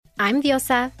I'm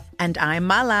Diosa. And I'm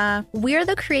Mala. We're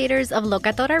the creators of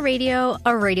Locatora Radio, a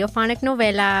radiophonic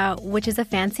novela, which is a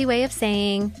fancy way of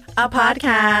saying a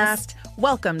podcast.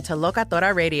 Welcome to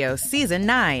Locatora Radio Season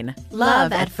 9,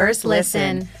 Love at First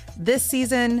Listen. This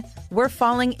season, we're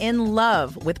falling in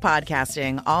love with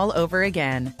podcasting all over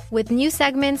again. With new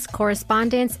segments,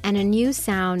 correspondence, and a new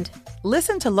sound.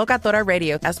 Listen to Locatora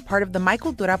Radio as part of the My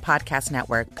Cultura Podcast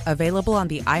Network, available on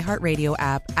the iHeartRadio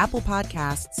app, Apple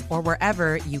Podcasts, or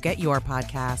wherever you get your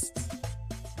podcasts.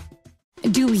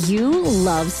 Do you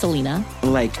love Selena?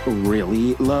 Like,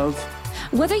 really love?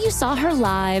 Whether you saw her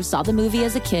live, saw the movie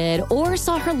as a kid, or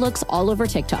saw her looks all over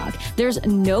TikTok, there's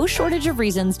no shortage of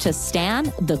reasons to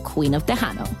stan the Queen of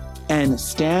Tejano. And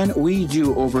Stan, we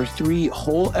do over 3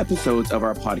 whole episodes of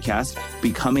our podcast,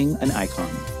 Becoming an Icon.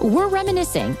 We're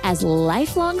reminiscing as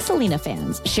lifelong Selena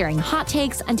fans, sharing hot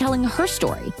takes and telling her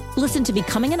story. Listen to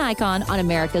Becoming an Icon on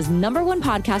America's #1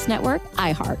 podcast network,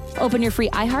 iHeart. Open your free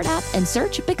iHeart app and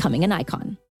search Becoming an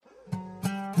Icon.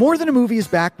 More Than a Movie is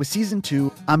back with Season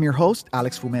 2. I'm your host,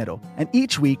 Alex Fumero. And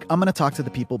each week, I'm going to talk to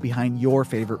the people behind your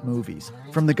favorite movies.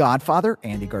 From The Godfather,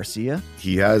 Andy Garcia.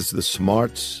 He has the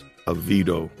smarts of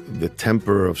Vito, the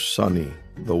temper of Sonny,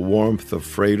 the warmth of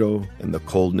Fredo, and the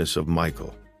coldness of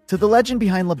Michael. To the legend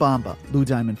behind La Bamba, Lou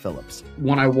Diamond Phillips.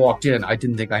 When I walked in, I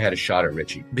didn't think I had a shot at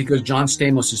Richie because John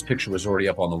Stamos' picture was already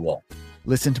up on the wall.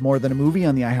 Listen to More Than a Movie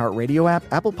on the iHeartRadio app,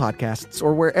 Apple Podcasts,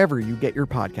 or wherever you get your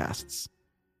podcasts.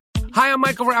 Hi, I'm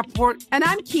Michael Rappaport. And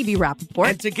I'm Kibi Rappaport.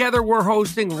 And together we're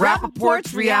hosting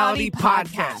Rappaport's Reality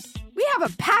Podcast. We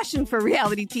have a passion for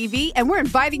reality TV, and we're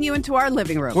inviting you into our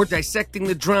living room. We're dissecting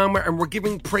the drama, and we're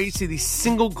giving praise to the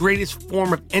single greatest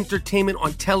form of entertainment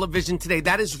on television today.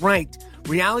 That is right.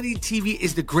 Reality TV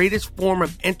is the greatest form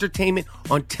of entertainment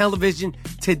on television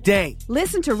today.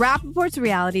 Listen to Rappaport's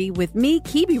Reality with me,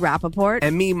 Kibi Rappaport.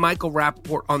 And me, Michael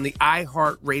Rappaport, on the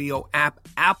iHeartRadio app,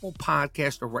 Apple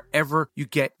Podcast, or wherever you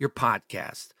get your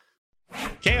podcast.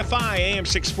 KFI AM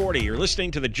 640. You're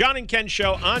listening to the John and Ken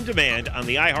Show on demand on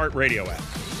the iHeartRadio app.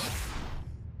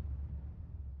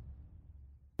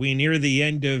 We near the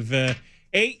end of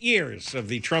 8 years of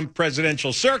the Trump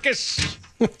presidential circus.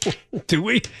 Do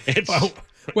we?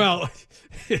 Well,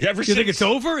 you think it's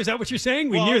over? Is that what you're saying?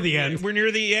 We're near the end. We're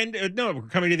near the end. No, we're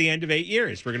coming to the end of 8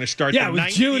 years. We're going to start. Yeah, it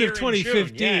was June of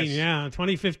 2015. Yes. Yeah,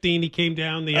 2015. He came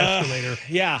down the escalator.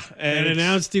 Yeah, and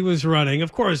announced he was running.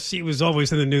 Of course, he was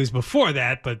always in the news before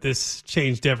that, but this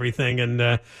changed everything.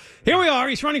 And here we are.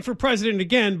 He's running for president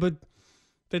again, but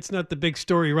that's not the big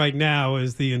story right now.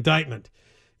 Is the indictment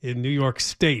in New York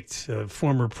State of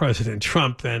former President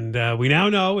Trump, and we now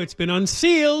know it's been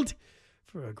unsealed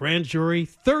for a grand jury.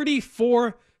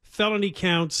 34 felony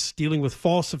counts dealing with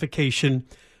falsification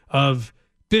of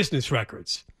business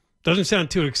records. Doesn't sound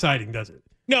too exciting, does it?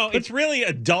 No, it's really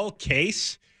a dull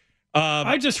case.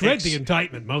 I just read the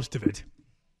indictment, most of it.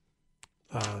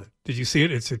 Did you see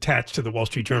it? It's attached to the Wall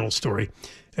Street Journal story.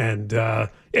 And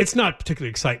it's not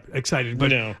particularly exciting,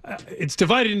 but no. It's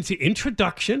divided into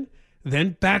introduction,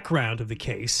 then background of the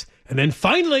case, and then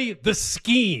finally the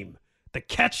scheme. The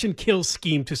catch and kill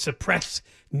scheme to suppress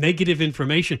negative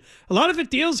information. A lot of it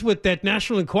deals with that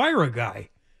National Enquirer guy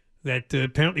that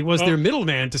apparently was their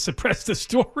middleman to suppress the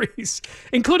stories,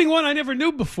 including one I never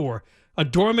knew before. A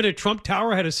doorman at Trump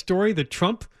Tower had a story that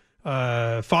Trump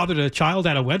fathered a child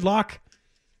out of wedlock.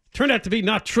 Turned out to be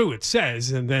not true, it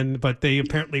says, but they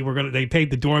apparently they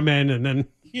paid the doorman, and then.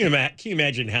 Can you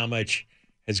imagine how much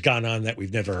has gone on that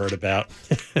we've never heard about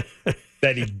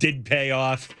that he did pay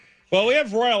off? Well, we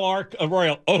have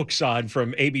Royal Oakes on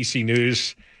from ABC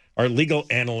News, our legal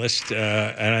analyst,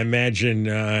 and I imagine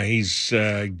he's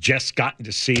just gotten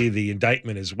to see the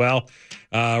indictment as well.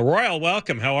 Royal,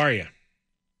 welcome. How are you?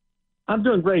 I'm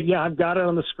doing great. Yeah, I've got it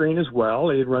on the screen as well.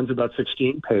 It runs about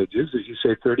 16 pages, as you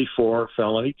say, 34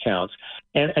 felony counts.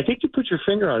 And I think you put your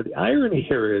finger on it. The irony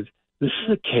here is this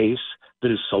is a case that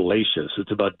is salacious.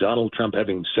 It's about Donald Trump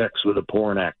having sex with a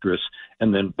porn actress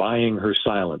and then buying her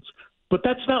silence. But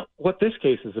that's not what this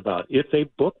case is about. It's a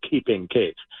bookkeeping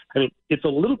case. I mean, it's a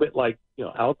little bit like,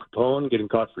 Al Capone getting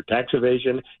caught for tax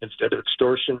evasion instead of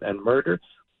extortion and murder.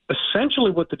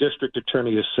 Essentially what the district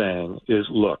attorney is saying is,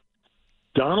 look,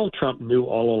 Donald Trump knew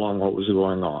all along what was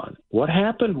going on. What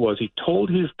happened was he told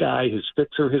his guy, his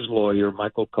fixer, his lawyer,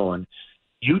 Michael Cohen,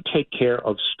 you take care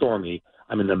of Stormy.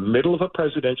 I'm in the middle of a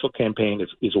presidential campaign.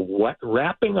 It's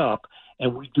wrapping up,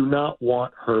 and we do not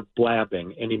want her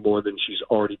blabbing any more than she's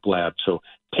already blabbed. So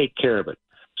take care of it.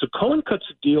 So Cohen cuts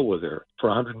a deal with her for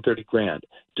 $130,000.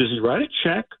 Does he write a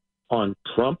check on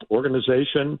Trump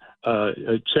Organization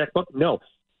a checkbook? No.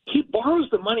 He borrows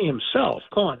the money himself,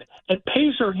 Cohen, and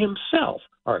pays her himself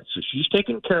All right, so she's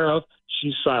taken care of.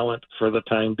 She's silent for the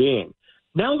time being.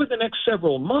 Now, over the next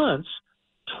several months,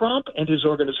 Trump and his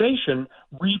organization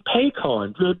repay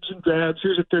Cohen, dribs and drabs.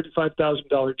 Here's a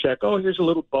 $35,000 check. Oh, here's a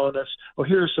little bonus. Oh,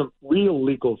 here are some real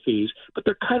legal fees. But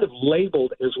they're kind of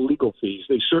labeled as legal fees.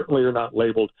 They certainly are not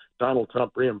labeled Donald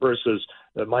Trump reimburses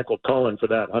Michael Cohen for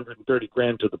that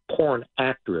 $130,000 to the porn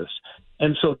actress.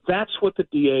 And so that's what the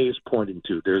DA is pointing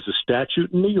to. There's a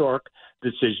statute in New York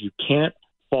that says you can't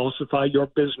falsify your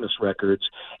business records,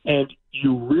 and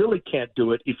you really can't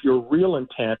do it if your real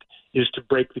intent is to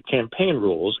break the campaign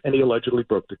rules. And he allegedly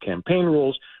broke the campaign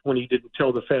rules when he didn't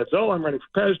tell the feds, oh, I'm running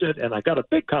for president and I got a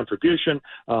big contribution,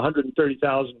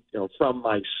 $130,000 from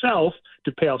myself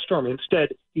to pay off Stormy. Instead,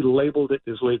 he labeled it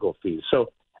as legal fees.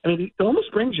 So, I mean, it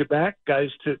almost brings you back, guys,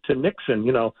 to Nixon.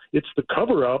 It's the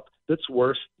cover-up that's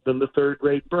worse than the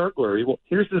third-rate burglary. Well,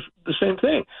 here's the same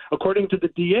thing. According to the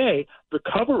DA, the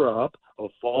cover-up of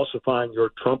falsifying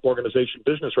your Trump Organization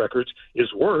business records is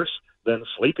worse than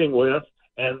sleeping with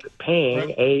and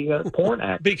paying a porn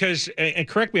actor. Because, and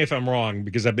correct me if I'm wrong,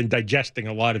 because I've been digesting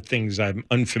a lot of things I'm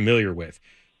unfamiliar with.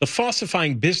 The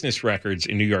falsifying business records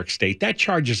in New York State, that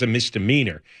charge is a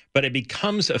misdemeanor, but it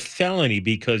becomes a felony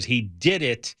because he did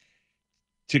it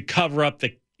to cover up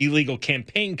the illegal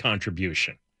campaign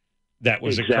contribution that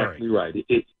was exactly occurring.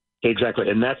 Right. Exactly.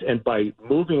 And by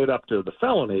moving it up to the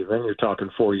felony, then you're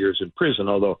talking 4 years in prison,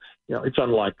 although it's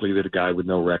unlikely that a guy with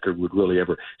no record would really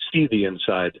ever see the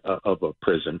inside of a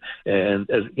prison. And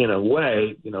as in a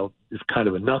way, it's kind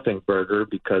of a nothing burger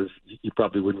because you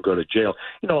probably wouldn't go to jail.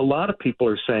 A lot of people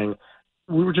are saying,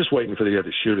 we were just waiting for the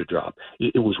other shoe to drop.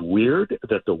 It was weird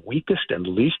that the weakest and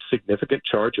least significant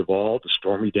charge of all, the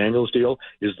Stormy Daniels deal,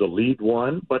 is the lead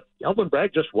one. But Alvin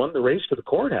Bragg just won the race to the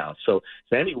courthouse. So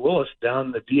Fani Willis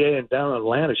down the DA and down in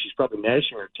Atlanta, she's probably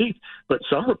gnashing her teeth. But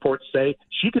some reports say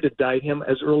she could indict him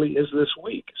as early as this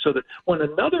week. So that when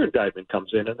another indictment comes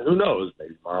in, and who knows,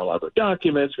 maybe Mar-a-Lago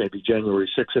documents, maybe January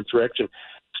 6th insurrection,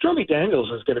 Stormy Daniels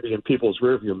is going to be in people's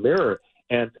rearview mirror.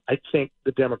 And I think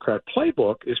the Democrat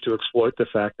playbook is to exploit the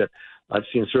fact that I've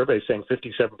seen surveys saying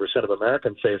 57% of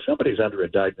Americans say if somebody's under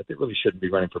indictment, they really shouldn't be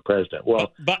running for president.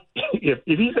 Well, but if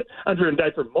he's under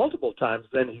indictment multiple times,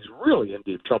 then he's really in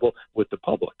deep trouble with the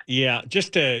public. Yeah,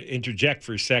 just to interject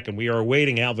for a second, we are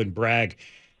awaiting Alvin Bragg.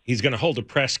 He's going to hold a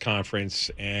press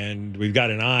conference, and we've got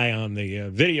an eye on the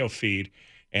video feed,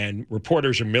 and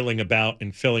reporters are milling about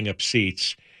and filling up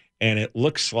seats. And it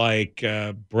looks like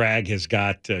Bragg has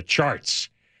got charts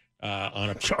on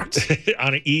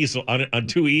an easel, on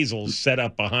two easels set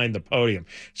up behind the podium.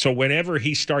 So whenever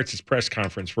he starts his press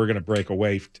conference, we're going to break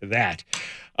away to that.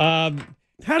 How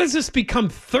does this become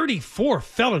 34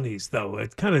 felonies, though?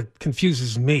 It kind of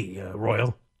confuses me,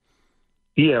 Royal.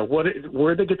 Yeah,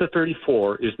 where they get the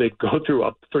 34 is they go through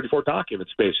 34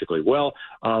 documents, basically. Well,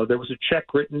 there was a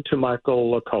check written to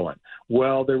Michael Cohen.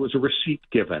 Well, there was a receipt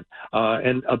given,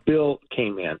 and a bill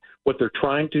came in. What they're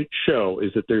trying to show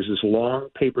is that there's this long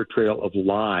paper trail of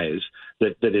lies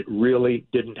that it really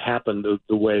didn't happen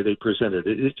the way they presented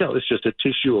it. It's just a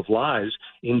tissue of lies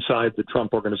inside the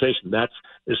Trump Organization. That's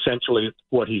essentially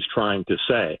what he's trying to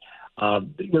say.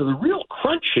 The real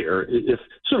crunch here, if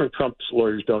certainly Trump's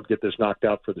lawyers don't get this knocked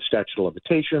out for the statute of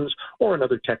limitations or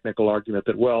another technical argument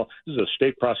that, well, this is a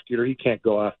state prosecutor, he can't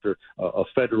go after a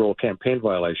federal campaign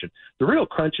violation. The real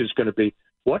crunch is going to be,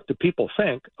 what do people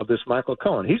think of this Michael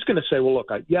Cohen? He's going to say, well,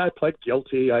 look, I pled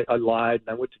guilty. I lied and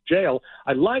I went to jail.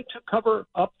 I lied to cover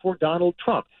up for Donald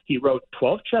Trump. He wrote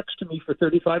 12 checks to me for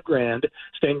 $35,000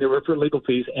 saying they were for legal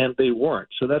fees, and they weren't.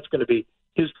 So that's going to be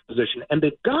his position. And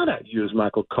they've got to use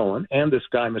Michael Cohen and this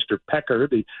guy, Mr. Pecker,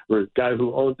 the guy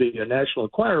who owned the National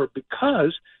Enquirer,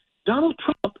 because Donald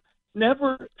Trump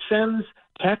never sends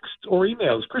texts or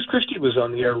emails. Chris Christie was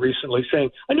on the air recently saying,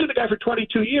 I knew the guy for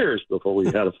 22 years before we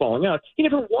had a falling out. He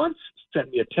never once sent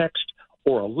me a text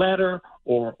or a letter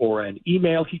or an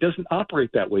email. He doesn't operate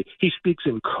that way. He speaks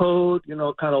in code,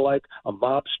 kind of like a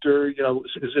mobster,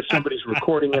 as if somebody's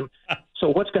recording him. So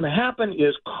what's going to happen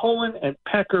is Cohen and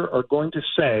Pecker are going to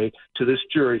say to this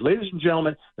jury, ladies and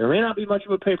gentlemen, there may not be much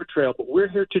of a paper trail, but we're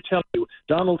here to tell you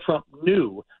Donald Trump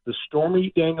knew the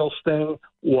Stormy Daniels thing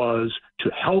was to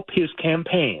help his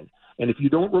campaign. And if you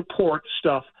don't report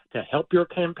stuff to help your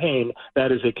campaign,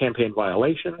 that is a campaign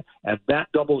violation, and that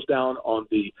doubles down on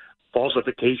the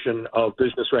falsification of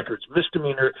business records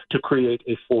misdemeanor to create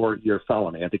a 4-year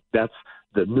felony. I think that's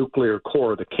the nuclear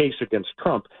core of the case against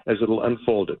Trump as it'll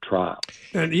unfold at trial.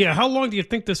 And how long do you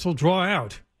think this will draw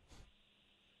out?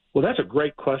 Well, that's a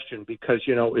great question because,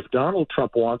 if Donald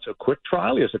Trump wants a quick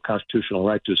trial, he has a constitutional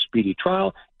right to a speedy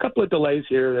trial. A couple of delays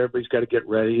here. Everybody's got to get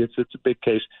ready. It's a big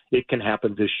case. It can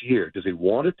happen this year. Does he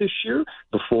want it this year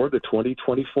before the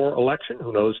 2024 election?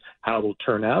 Who knows how it'll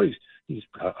turn out? He's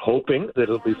hoping that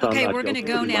it'll be found out. Okay, we're going to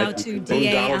go now to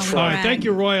DA Alvin Bragg. All right, thank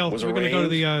you, Royal. We're going to go to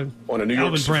the on a New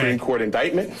York Supreme Court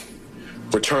indictment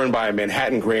returned by a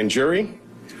Manhattan grand jury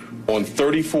on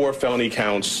 34 felony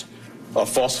counts of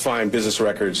falsifying business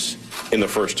records in the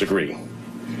first degree.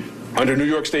 Under New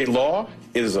York State law,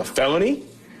 it is a felony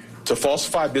to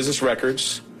falsify business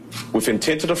records with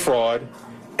intent to defraud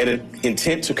and an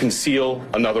intent to conceal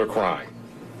another crime.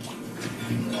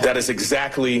 That is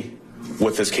exactly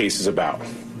what this case is about.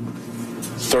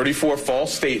 34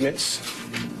 false statements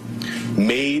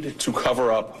made to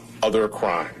cover up other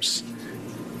crimes.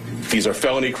 These are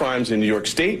felony crimes in New York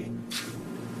State,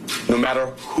 no matter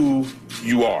who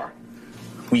you are.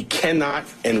 We cannot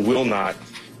and will not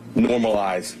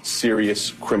normalize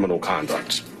serious criminal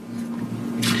conduct.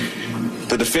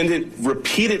 The defendant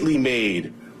repeatedly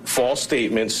made false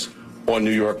statements on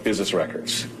New York business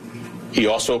records. He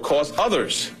also caused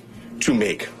others to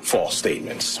make false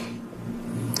statements.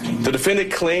 The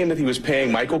defendant claimed that he was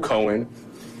paying Michael Cohen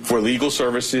for legal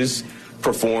services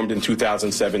performed in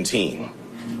 2017.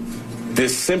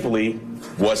 This simply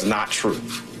was not true.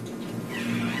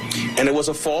 And it was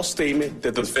a false statement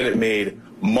that the defendant made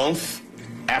month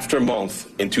after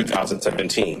month in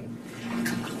 2017.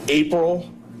 April,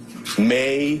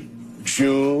 May,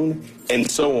 June, and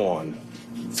so on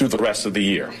through the rest of the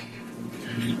year.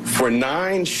 For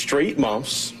 9 straight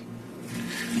months,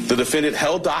 the defendant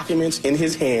held documents in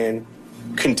his hand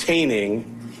containing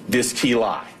this key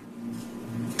lie,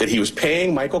 that he was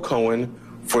paying Michael Cohen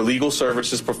for legal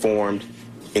services performed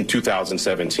in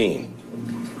 2017.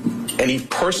 And he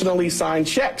personally signed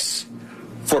checks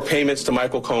for payments to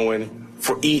Michael Cohen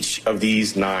for each of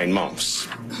these 9 months.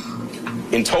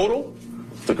 In total,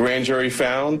 the grand jury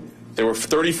found there were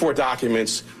 34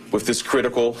 documents with this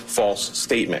critical false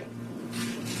statement.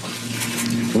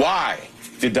 Why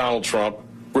did Donald Trump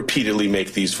repeatedly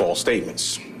make these false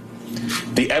statements?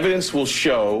 The evidence will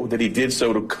show that he did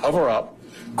so to cover up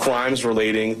crimes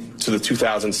relating to the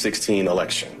 2016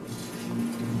 election.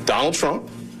 Donald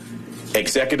Trump,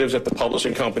 executives at the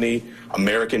publishing company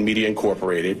American Media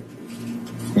Incorporated,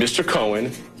 Mr.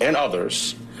 Cohen, and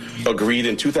others agreed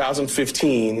in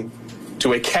 2015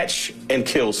 to a catch and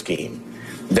kill scheme.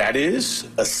 That is,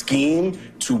 a scheme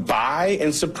to buy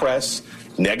and suppress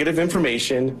negative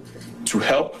information to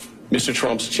help Mr.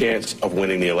 Trump's chance of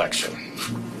winning the election.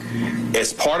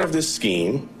 As part of this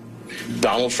scheme,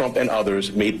 Donald Trump and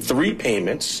others made 3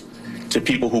 payments to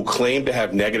people who claimed to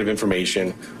have negative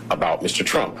information about Mr.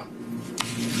 Trump.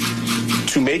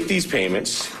 To make these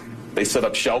payments, they set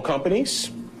up shell companies,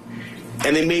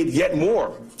 and they made yet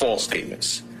more false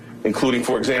statements, including,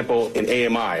 for example, in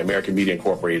AMI, American Media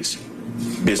Incorporated's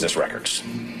business records.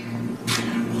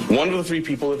 One of the 3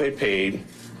 people that they paid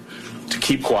to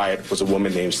keep quiet was a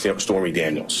woman named Stormy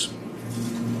Daniels.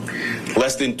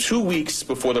 Less than 2 weeks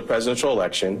before the presidential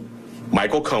election,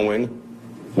 Michael Cohen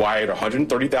wired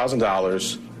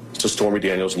 $130,000 to Stormy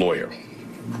Daniels' lawyer.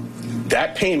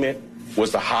 That payment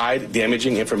was to hide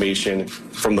damaging information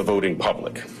from the voting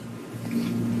public.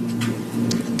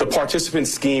 The participant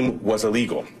scheme was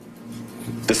illegal.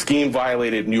 The scheme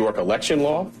violated New York election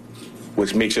law,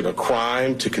 which makes it a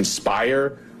crime to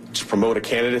conspire to promote a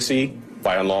candidacy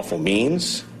by unlawful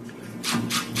means.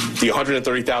 The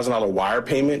 $130,000 wire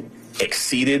payment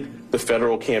exceeded the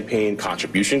federal campaign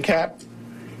contribution cap,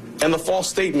 and the false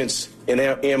statements in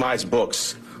AMI's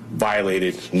books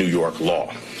violated New York law.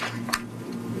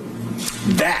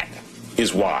 That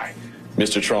is why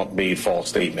Mr. Trump made false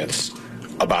statements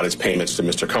about his payments to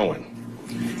Mr. Cohen.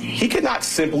 He could not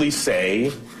simply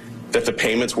say that the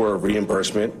payments were a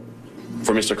reimbursement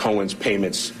for Mr. Cohen's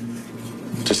payments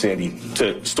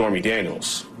to Stormy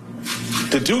Daniels.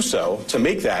 To do so, to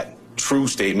make that true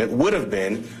statement, would have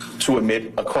been to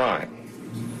admit a crime.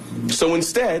 So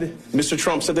instead, Mr.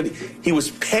 Trump said that he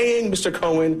was paying Mr.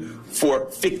 Cohen for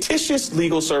fictitious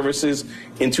legal services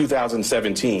in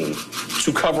 2017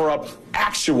 to cover up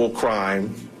actual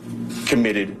crime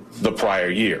committed the prior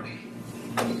year.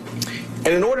 And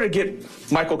in order to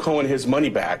get Michael Cohen his money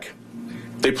back,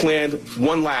 they planned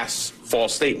one last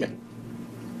false statement.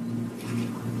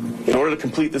 In order to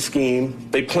complete the scheme,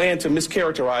 they planned to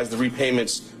mischaracterize the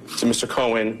repayments to Mr.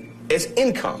 Cohen as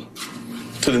income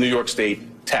to the New York State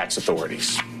tax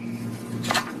authorities.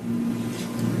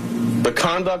 The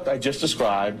conduct I just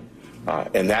described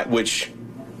and that which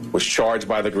was charged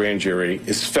by the grand jury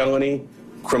is felony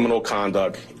criminal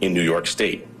conduct in New York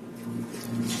State.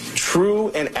 True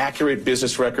and accurate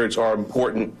business records are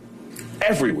important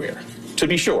everywhere, to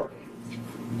be sure.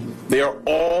 They are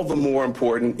all the more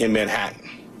important in Manhattan,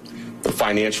 the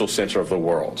financial center of the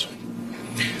world.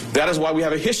 That is why we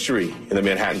have a history in the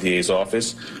Manhattan DA's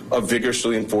office of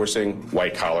vigorously enforcing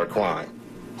white-collar crime.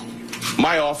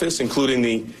 My office, including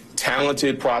the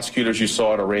talented prosecutors you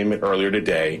saw at arraignment earlier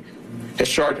today, has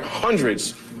charged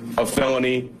hundreds of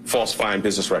felony falsifying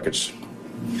business records.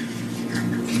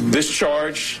 This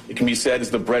charge, it can be said, is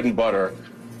the bread and butter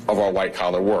of our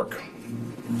white-collar work.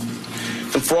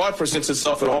 And fraud presents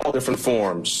itself in all different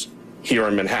forms here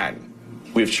in Manhattan.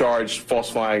 We have charged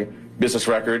falsifying business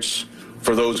records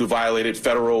for those who violated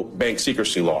federal bank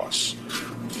secrecy laws.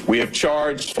 We have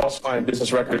charged falsifying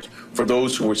business records for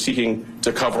those who were seeking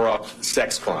to cover up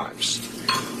sex crimes.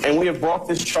 And we have brought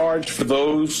this charge for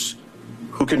those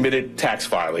who committed tax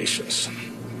violations.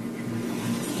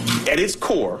 At its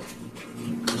core,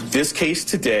 this case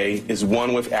today is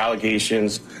one with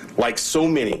allegations like so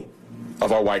many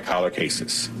of our white-collar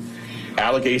cases.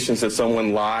 Allegations that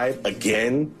someone lied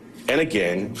again and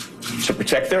again to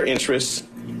protect their interests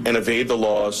and evade the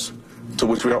laws to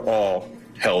which we are all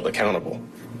held accountable.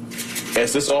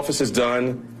 As this office has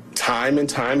done time and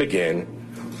time again,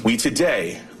 we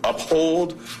today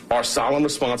uphold our solemn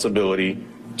responsibility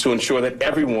to ensure that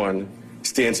everyone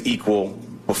stands equal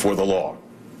before the law.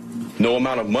 No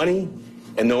amount of money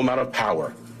and no amount of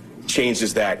power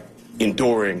changes that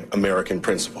enduring American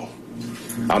principle.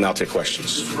 I'll now take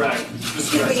questions. So we're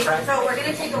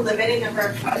going to take a limited number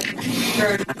of questions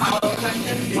for follow-up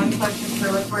questions, one question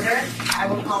per reporter. I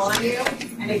will call on you,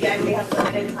 and again, we have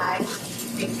limited time.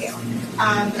 Thank you.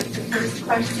 The first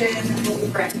question will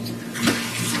be Brett.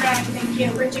 Thank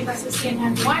you. Richard West with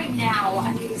CNN. Why now?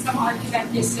 I mean, some argue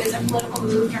that this is a political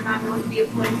move. You're not going to be a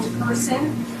political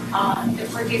person. The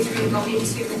Hurricanes are going to go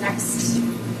into the next,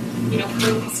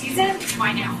 political season.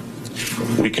 Why now?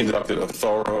 We conducted a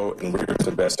thorough and rigorous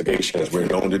investigation, as we're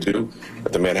known to do,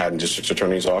 at the Manhattan District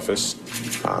Attorney's Office.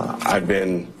 I've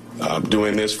been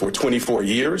doing this for 24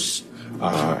 years,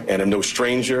 and I'm no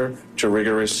stranger to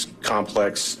rigorous,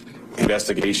 complex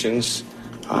investigations.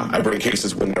 I bring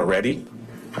cases when they're ready.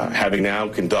 Having now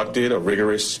conducted a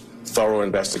rigorous, thorough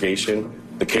investigation,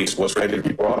 the case was ready to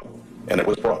be brought, and it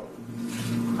was brought.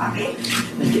 Thank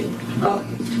you.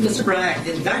 Mr. Bragg,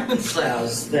 the indictment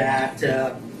says that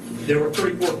there were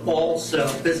 34 false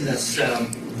business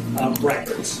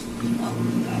records.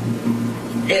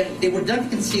 And they were done to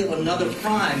conceal another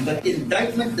crime, but the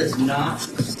indictment does not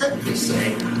specifically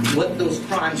say what those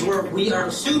crimes were. We are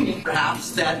assuming,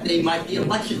 perhaps, that they might be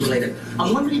election-related.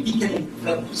 I'm wondering if you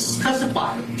can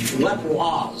specify what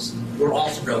laws were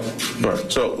also broken.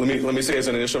 Right. So let me say as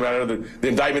an initial matter, the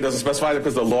indictment doesn't specify that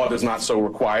because the law does not so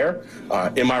require.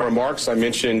 In my remarks, I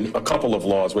mentioned a couple of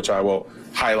laws, which I will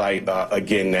highlight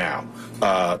again now.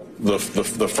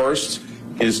 The first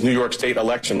is New York State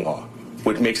election law,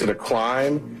 which makes it a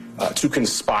crime to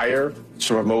conspire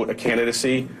to promote a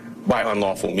candidacy by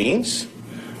unlawful means.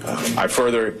 I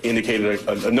further indicated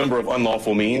a number of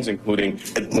unlawful means, including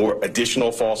more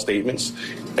additional false statements,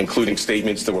 including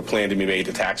statements that were planned to be made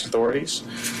to tax authorities.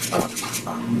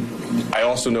 I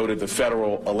also noted the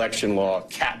federal election law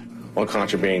cap on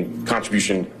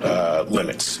contribution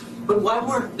limits. But why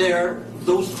weren't there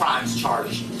those crimes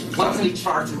charged? Why wasn't he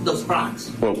charged with those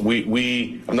crimes? Well,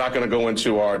 I'm not going to go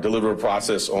into our deliberative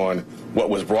process on what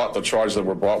was brought. The charges that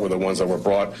were brought were the ones that were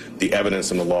brought. The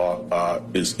evidence in the law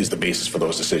is the basis for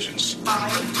those decisions.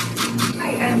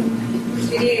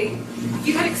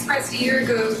 You had expressed a year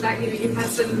ago that you had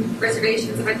some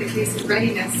reservations about the case's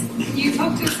readiness. Can you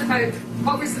talk to us about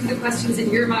what were some of the questions in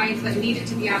your mind that needed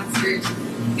to be answered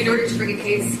in order to bring a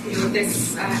case of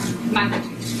this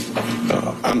magnitude?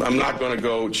 I'm not going to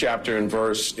go chapter and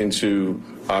verse into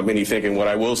any thinking. What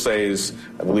I will say is,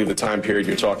 I believe the time period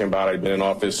you're talking about, I've been in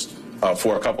office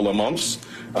for a couple of months.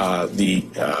 The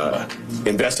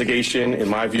investigation, in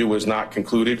my view, was not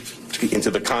concluded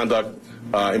into the conduct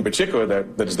in particular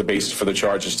that is the basis for the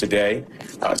charges today.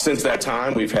 Since that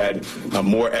time, we've had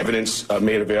more evidence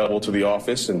made available to the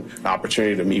office and an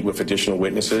opportunity to meet with additional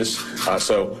witnesses.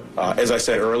 So as I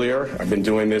said earlier, I've been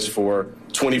doing this for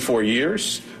 24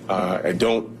 years. I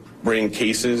don't bring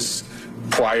cases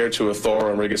prior to a thorough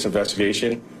and rigorous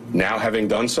investigation. Now, having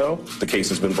done so, the case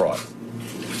has been brought.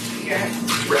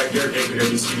 Brad, Garrett David,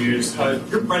 ABC News.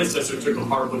 Your predecessor took a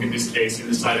hard look at this case and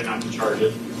decided not to charge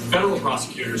it. Federal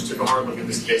prosecutors took a hard look at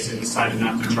this case and decided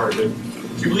not to charge it.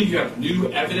 Do you believe you have new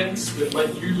evidence that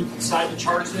led you to decide to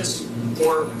charge this,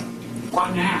 or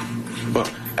why now? Well,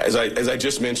 As I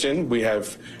just mentioned, we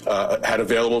have had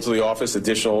available to the office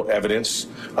additional evidence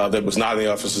that was not in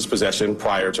the office's possession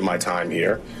prior to my time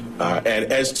here.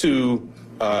 And as to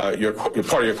your part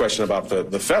of your question about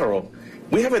the federal,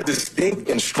 we have a distinct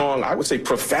and strong, I would say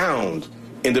profound,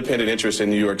 independent interest in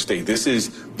New York State. This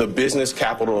is the business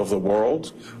capital of the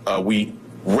world. We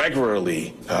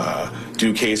regularly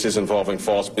do cases involving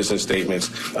false business statements.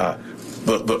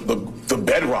 The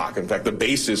bedrock, in fact, the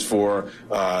basis for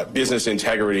business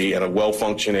integrity and a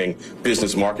well-functioning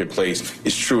business marketplace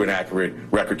is true and accurate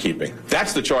record keeping.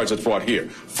 That's the charge that's brought here,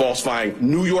 falsifying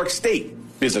New York State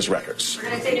business records. We're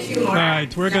going to take 2 more. All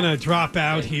right, we're going to drop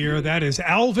out here. That is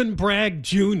Alvin Bragg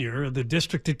Jr., the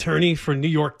district attorney for New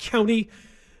York County,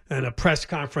 and a press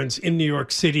conference in New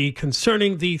York City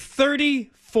concerning the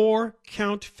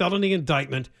 34-count felony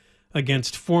indictment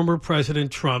against former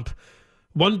President Trump.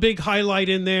 One big highlight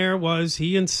in there was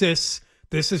he insists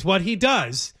this is what he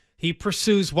does. He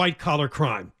pursues white-collar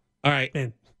crime. All right.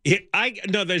 And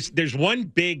there's one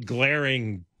big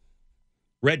glaring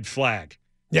red flag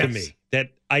to me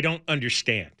that I don't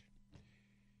understand.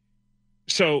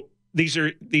 So these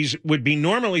would be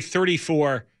normally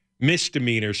 34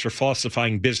 misdemeanors for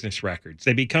falsifying business records.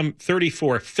 They become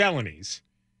 34 felonies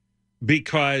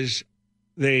because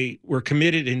they were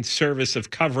committed in service of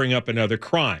covering up another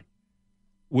crime,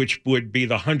 which would be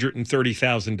the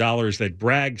 $130,000 that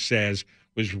Bragg says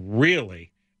was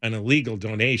really an illegal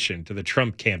donation to the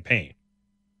Trump campaign.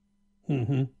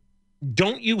 Mm-hmm.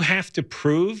 Don't you have to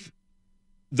prove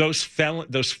those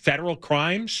federal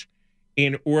crimes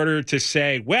in order to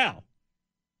say, well,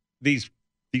 these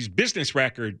business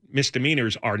record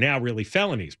misdemeanors are now really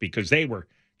felonies because they were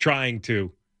trying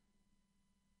to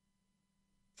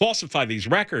falsify these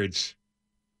records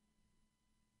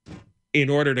in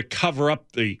order to cover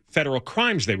up the federal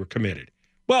crimes they were committed?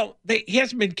 Well, he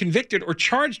hasn't been convicted or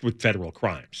charged with federal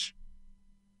crimes.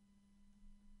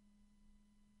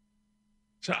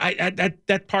 So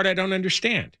that part I don't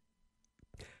understand.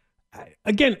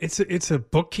 Again, it's a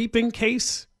bookkeeping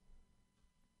case.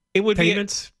 It would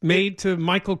payments made to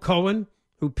Michael Cohen,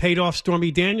 who paid off Stormy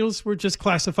Daniels, were just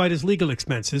classified as legal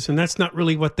expenses, and that's not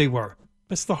really what they were.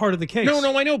 That's the heart of the case.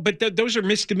 No, I know, but those are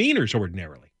misdemeanors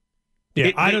ordinarily.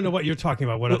 Yeah, I don't know what you're talking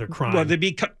about. What other crime? Well,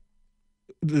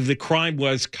 the crime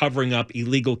was covering up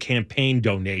illegal campaign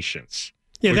donations.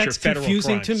 Yeah, that's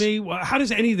confusing to me. How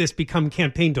does any of this become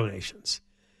campaign donations?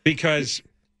 Because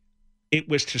it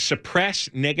was to suppress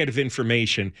negative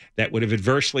information that would have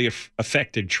adversely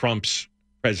affected Trump's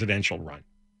presidential run.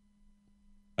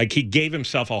 Like he gave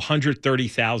himself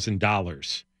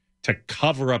 $130,000 to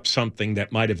cover up something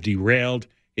that might have derailed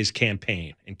his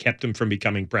campaign and kept him from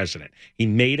becoming president. He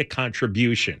made a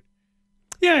contribution.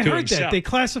 Yeah, I heard that. They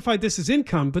classified this as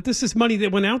income, but this is money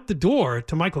that went out the door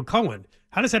to Michael Cohen.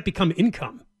 How does that become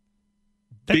income?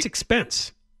 That's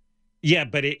expense. Yeah,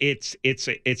 but it's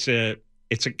a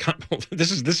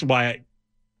this is why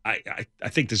I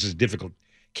think this is a difficult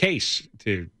case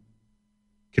to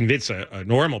convince a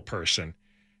normal person.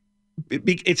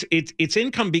 It's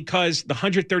income because the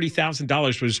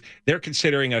 $130,000 was they're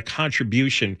considering a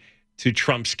contribution to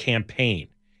Trump's campaign.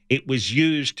 It was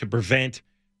used to prevent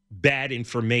bad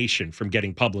information from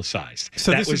getting publicized.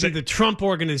 So this would be the Trump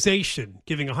organization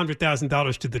giving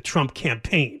 $100,000 to the Trump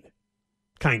campaign,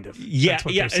 kind of. Yeah, That's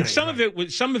what yeah, they're saying,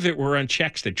 and some of it were on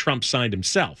checks that Trump signed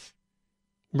himself.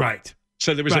 Right.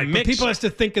 So there was a mix. But people have to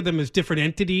think of them as different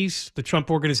entities. The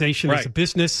Trump organization is a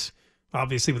business,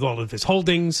 obviously with all of his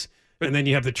holdings, and then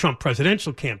you have the Trump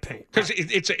presidential campaign. Because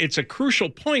it's a crucial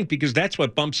point because that's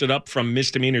what bumps it up from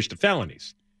misdemeanors to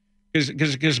felonies.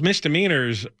 Because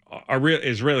misdemeanors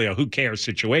is really a who cares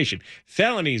situation.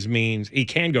 Felonies means he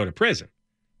can go to prison.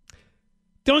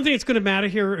 The only thing that's going to matter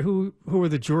here, who are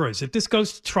the jurors? If this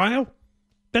goes to trial,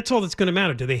 that's all that's going to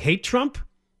matter. Do they hate Trump?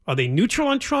 Are they neutral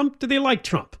on Trump? Do they like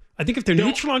Trump? I think if they're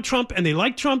neutral on Trump and they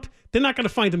like Trump, they're not going to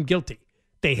find him guilty.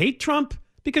 They hate Trump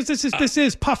because this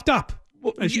is puffed up,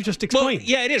 as you just explained. Well,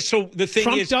 yeah, it is. So the thing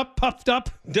Trumped up, puffed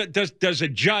up. Does a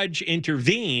judge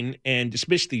intervene and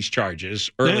dismiss these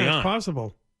charges early on? That's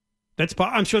possible.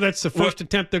 I'm sure that's the first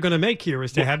attempt they're going to make here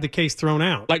is to have the case thrown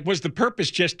out. Like, was the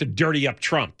purpose just to dirty up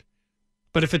Trump?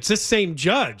 But if it's this same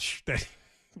judge that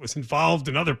was involved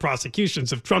in other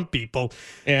prosecutions of Trump people,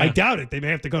 I doubt it. They may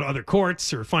have to go to other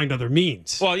courts or find other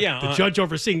means. Well, yeah. The judge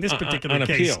overseeing this particular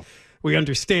case, we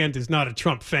understand, is not a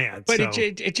Trump fan. But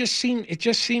it just seemed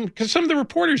because some of the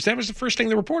reporters, that was the first thing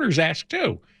the reporters asked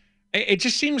too. It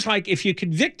just seems like if you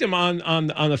convict him on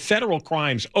the federal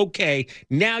crimes, okay,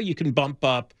 now you can bump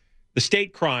up the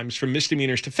state crimes from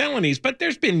misdemeanors to felonies. But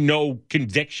there's been no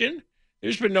conviction.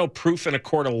 There's been no proof in a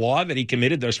court of law that he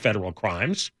committed those federal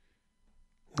crimes.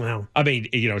 Wow. I mean,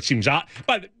 it seems odd.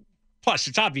 But plus,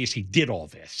 it's obvious he did all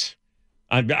this.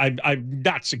 I'm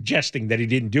not suggesting that he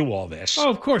didn't do all this. Oh,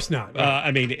 of course not.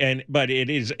 Right. But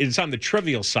it's on the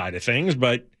trivial side of things.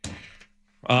 But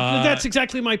that's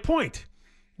exactly my point.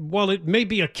 While it may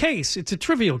be a case, it's a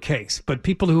trivial case. But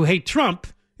people who hate Trump,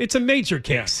 it's a major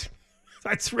case. Yeah.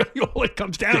 That's really all it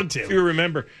comes down to. If you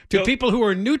remember. To people who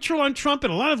are neutral on Trump,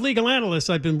 and a lot of legal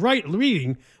analysts I've been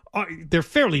reading, they're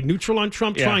fairly neutral on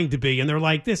Trump, trying to be, and they're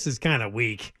like, this is kind of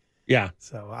weak. Yeah.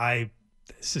 So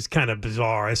this is kind of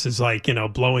bizarre. This is like,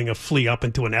 blowing a flea up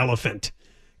into an elephant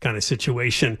kind of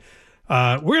situation.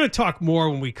 We're going to talk more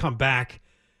when we come back.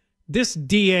 This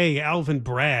DA, Alvin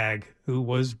Bragg, who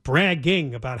was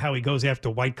bragging about how he goes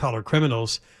after white-collar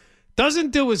criminals,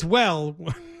 doesn't do as well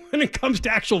when it comes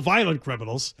to actual violent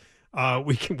criminals.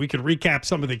 We can recap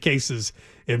some of the cases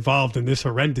involved in this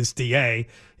horrendous DA. You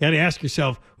got to ask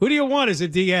yourself, who do you want as a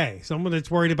DA? Someone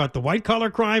that's worried about the white-collar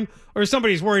crime, or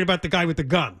somebody who's worried about the guy with the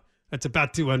gun that's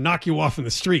about to knock you off in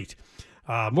the street?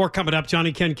 More coming up. John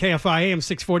and Ken, KFI AM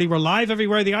 640. We're live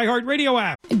everywhere, the iHeartRadio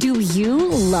app. Do you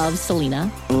love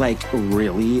Selena? Like,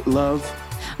 really love?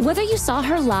 Whether you saw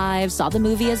her live, saw the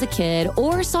movie as a kid,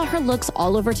 or saw her looks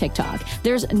all over TikTok,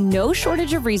 there's no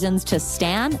shortage of reasons to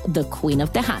stan the Queen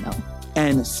of Tejano.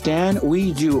 And Stan,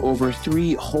 we do over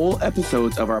 3 whole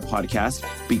episodes of our podcast,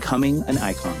 Becoming an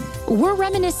Icon. We're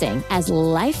reminiscing as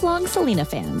lifelong Selena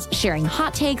fans, sharing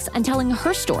hot takes and telling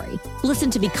her story.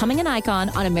 Listen to Becoming an Icon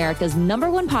on America's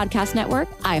 #1 podcast network,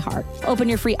 iHeart. Open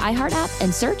your free iHeart app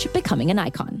and search Becoming an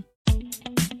Icon.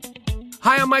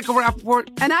 Hi, I'm Michael Rappaport.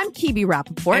 And I'm Kibi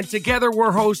Rappaport. And together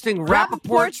we're hosting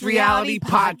Rappaport's Reality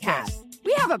Podcast.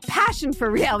 We have a passion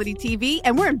for reality TV,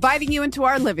 and we're inviting you into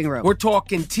our living room. We're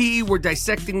talking tea, we're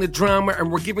dissecting the drama,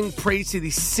 and we're giving praise to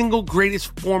the single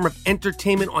greatest form of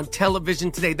entertainment on television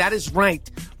today. That is right.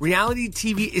 Reality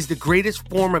TV is the greatest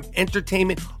form of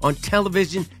entertainment on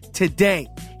television today.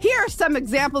 Here are some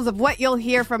examples of what you'll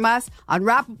hear from us on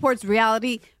Rappaport's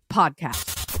Reality Podcast.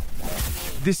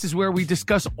 This is where we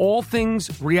discuss all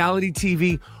things reality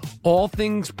TV, all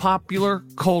things popular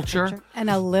culture.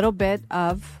 And a little bit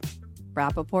of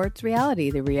Rappaport's reality,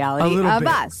 the reality of bit.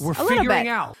 us. We're figuring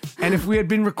out. And if we had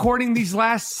been recording these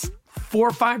last 4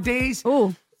 or 5 days,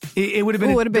 it would have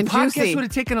been, the podcast juicy. would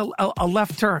have taken a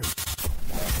left turn.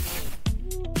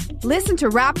 Listen to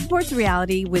Rappaport's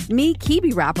Reality with me,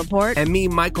 Kibi Rappaport. And me,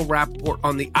 Michael Rappaport,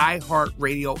 on the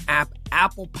iHeartRadio app,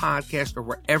 Apple Podcast, or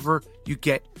wherever you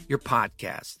get your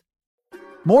podcast.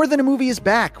 More Than a Movie is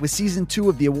back with Season 2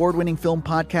 of the award-winning film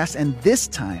podcast, and this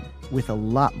time with a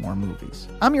lot more movies.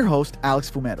 I'm your host,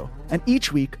 Alex Fumero, and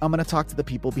each week I'm going to talk to the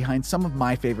people behind some of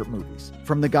my favorite movies.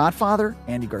 From The Godfather,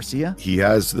 Andy Garcia. He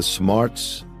has the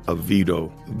smarts of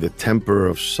Vito, the temper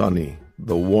of Sonny,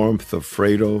 the warmth of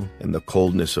Fredo, and the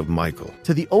coldness of Michael.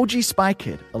 To the OG Spy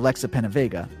Kid, Alexa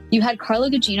Penavega. You had Carla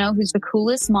Gugino, who's the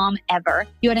coolest mom ever.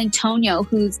 You had Antonio,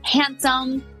 who's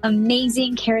handsome,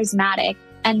 amazing, charismatic.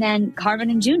 And then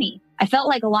Carmen and Junie. I felt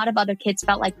like a lot of other kids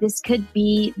felt like this could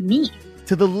be me.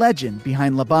 To the legend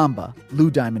behind La Bamba,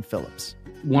 Lou Diamond Phillips.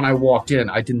 When I walked in,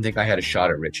 I didn't think I had a shot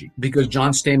at Richie because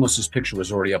John Stamos' picture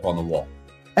was already up on the wall.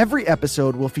 Every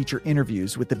episode will feature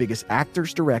interviews with the biggest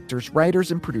actors, directors,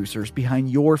 writers, and producers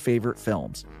behind your favorite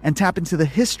films and tap into the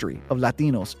history of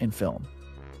Latinos in film.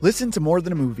 Listen to More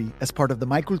Than a Movie as part of the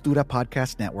My Cultura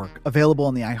Podcast Network, available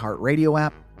on the iHeartRadio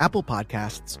app, Apple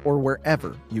Podcasts, or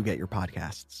wherever you get your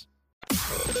podcasts.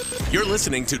 You're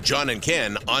listening to John and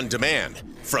Ken on demand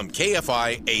from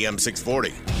KFI AM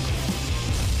 640.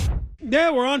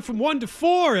 Yeah, we're on from 1 to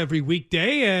 4 every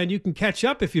weekday, and you can catch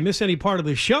up if you miss any part of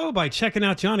the show by checking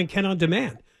out John and Ken on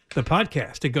Demand, the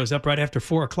podcast. It goes up right after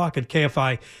 4 o'clock at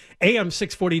KFI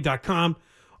AM640.com,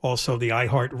 also the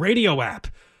iHeartRadio app.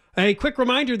 A quick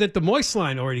reminder that the Moist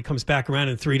line already comes back around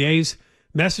in 3 days.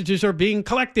 Messages are being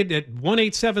collected at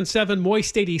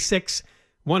 1-877-MOIST-86,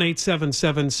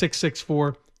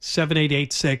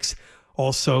 1-877-664-7886.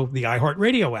 Also, the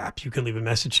iHeartRadio app. You can leave a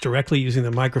message directly using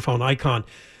the microphone icon.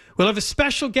 We'll have a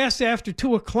special guest after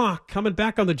 2 o'clock. Coming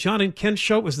back on the John and Ken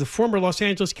show is the former Los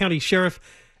Angeles County Sheriff,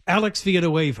 Alex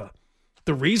Villanueva.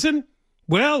 The reason?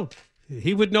 Well,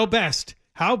 he would know best.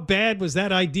 How bad was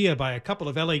that idea by a couple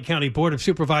of L.A. County Board of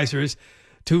Supervisors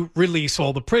to release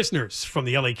all the prisoners from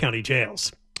the L.A. County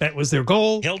jails? That was their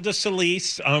goal. Hilda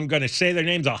Solis. I'm going to say their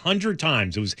names 100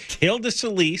 times. It was Hilda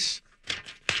Solis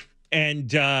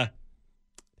and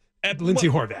Lindsay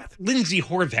Horvath. Lindsay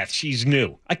Horvath. She's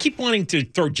new. I keep wanting to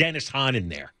throw Janice Hahn in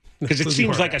there because it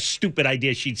seems like a stupid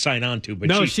idea she'd sign on to. But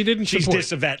no, she didn't. She's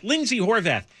disavowed. Lindsay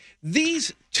Horvath.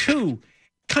 These two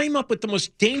came up with the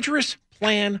most dangerous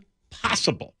plan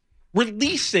possible,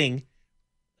 releasing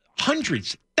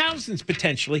hundreds, thousands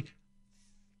potentially,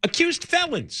 accused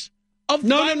felons of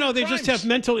No. They crimes. just have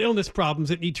mental illness problems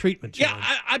that need treatment, John.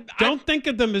 Yeah, I don't think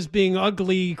of them as being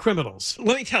ugly criminals.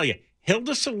 Let me tell you,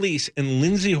 Hilda Solis and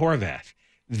Lindsay Horvath,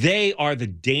 they are the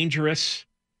dangerous,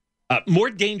 more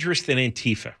dangerous than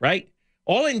Antifa, right?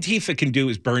 All Antifa can do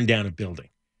is burn down a building.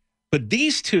 But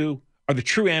these two are the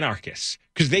true anarchists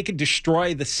because they could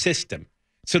destroy the system.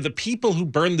 So the people who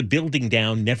burn the building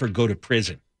down never go to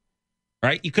prison,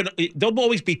 right? There'll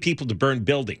always be people to burn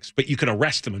buildings, but you can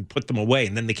arrest them and put them away,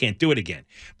 and then they can't do it again.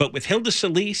 But with Hilda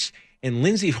Solis and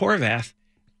Lindsay Horvath,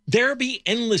 there'll be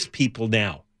endless people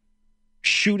now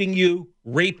shooting you,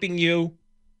 raping you,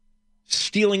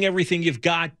 stealing everything you've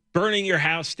got, burning your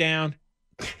house down.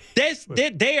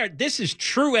 This is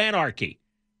true anarchy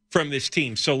from this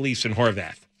team, Solis and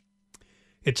Horvath.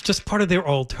 It's just part of their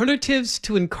alternatives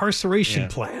to incarceration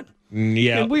plan.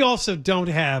 Yeah. And we also don't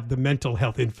have the mental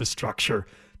health infrastructure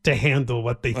to handle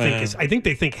what they think is. I think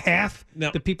they think half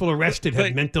the people arrested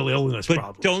have mental illness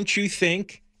problems. But don't you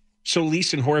think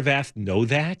Solis and Horvath know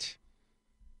that?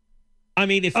 I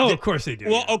mean, of course they do.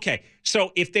 Well, okay.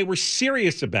 So if they were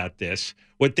serious about this,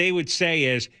 what they would say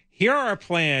is, here are our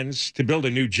plans to build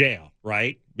a new jail,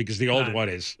 right? Because the old one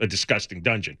is a disgusting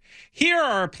dungeon. Here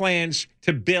are our plans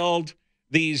to build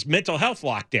these mental health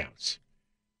lockdowns,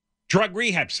 drug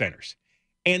rehab centers.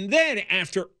 And then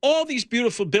after all these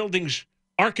beautiful buildings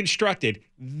are constructed,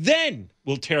 then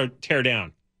we'll tear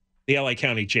down the LA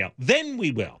County Jail. Then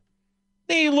we will.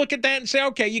 Then you look at that and say,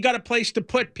 okay, you got a place to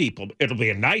put people. It'll be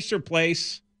a nicer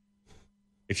place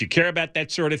if you care about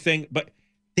that sort of thing. But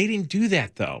they didn't do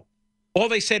that, though. All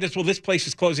they said is, well, this place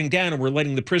is closing down and we're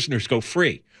letting the prisoners go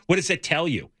free. What does that tell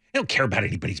you? They don't care about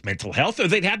anybody's mental health, or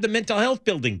they'd have the mental health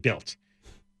building built.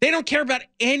 They don't care about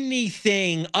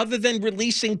anything other than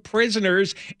releasing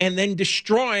prisoners and then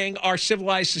destroying our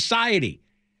civilized society.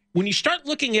 When you start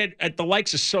looking at the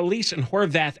likes of Solis and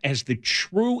Horvath as the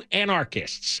true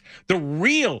anarchists, the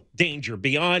real danger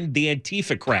beyond the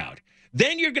Antifa crowd,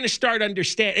 then you're going to start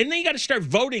understanding, and then you got to start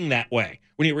voting that way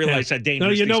when you realize how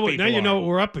dangerous these people are. Now you know what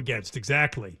we're up against,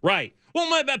 exactly. Right.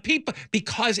 Well, people,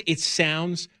 because it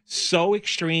sounds so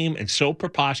extreme and so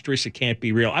preposterous, it can't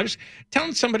be real. I was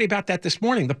telling somebody about that this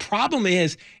morning. The problem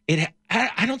is,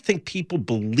 I don't think people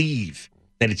believe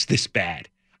that it's this bad.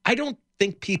 I don't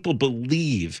think people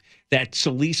believe that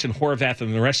Solis and Horvath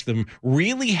and the rest of them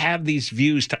really have these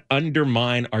views to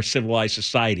undermine our civilized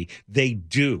society. They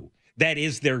do. That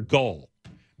is their goal,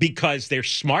 because they're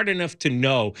smart enough to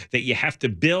know that you have to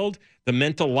build the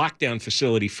mental lockdown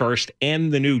facility first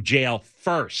and the new jail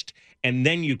first, and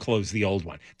then you close the old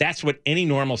one. That's what any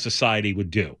normal society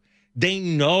would do. They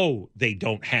know they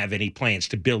don't have any plans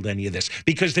to build any of this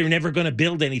because they're never going to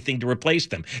build anything to replace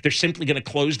them. They're simply going to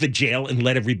close the jail and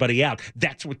let everybody out.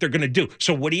 That's what they're going to do.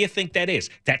 So what do you think that is?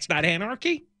 That's not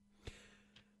anarchy?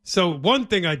 So one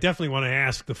thing I definitely want to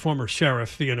ask the former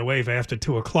sheriff, Villanueva, after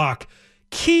 2 o'clock,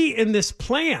 key in this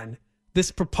plan,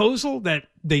 this proposal that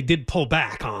they did pull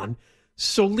back on,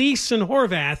 Solis and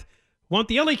Horvath want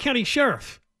the LA County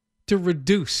Sheriff to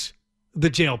reduce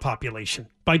the jail population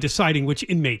by deciding which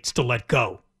inmates to let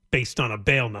go based on a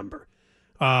bail number.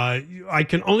 I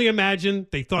can only imagine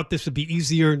they thought this would be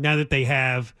easier now that they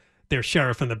have their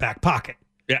sheriff in the back pocket.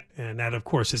 Yeah. And that, of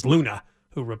course, is Luna,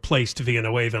 who replaced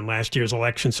Villanueva in last year's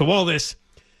election. So all this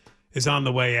is on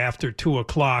the way after 2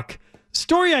 o'clock.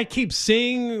 Story I keep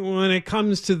seeing when it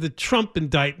comes to the Trump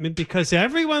indictment, because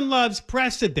everyone loves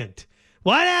precedent.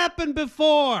 What happened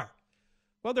before?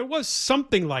 Well, there was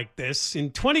something like this.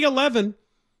 In 2011,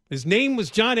 his name was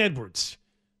John Edwards.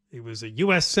 He was a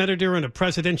U.S. senator and a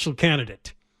presidential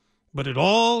candidate. But it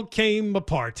all came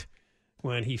apart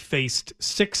when he faced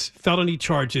 6 felony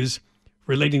charges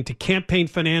relating to campaign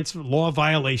finance law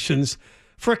violations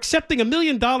for accepting $1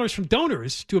 million from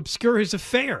donors to obscure his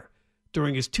affair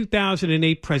during his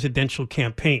 2008 presidential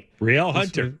campaign. Real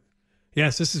Hunter.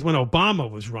 Yes, this is when Obama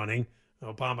was running.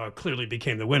 Obama clearly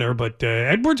became the winner, but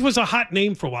Edwards was a hot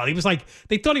name for a while. He was like,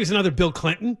 they thought he was another Bill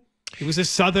Clinton. He was a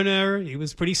Southerner. He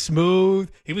was pretty smooth.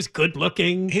 He was good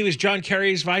looking. He was John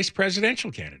Kerry's vice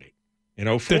presidential candidate in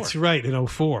 2004. That's right, in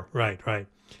 2004. Right.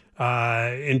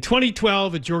 In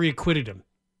 2012, a jury acquitted him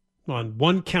on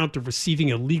one count of receiving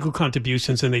illegal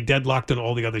contributions, and they deadlocked on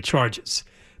all the other charges.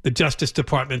 The Justice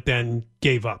Department then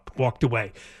gave up, walked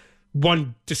away.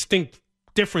 One distinct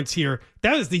difference here,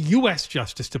 that is the U.S.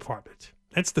 Justice Department.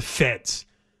 That's the feds.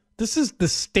 This is the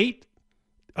state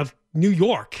of New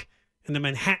York and the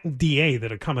Manhattan DA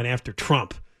that are coming after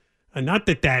Trump. And not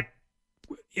that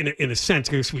in a sense,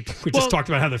 because we just talked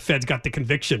about how the feds got the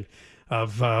conviction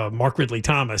of Mark Ridley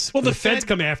Thomas. Well, the feds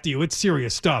come after you. It's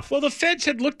serious stuff. Well, the feds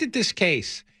had looked at this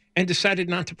case and decided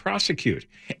not to prosecute.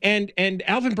 And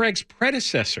Alvin Bragg's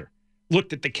predecessor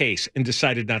looked at the case and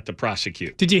decided not to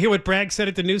prosecute. Did you hear what Bragg said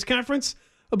at the news conference?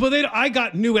 But I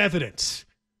got new evidence.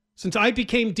 Since I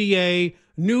became DA,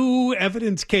 new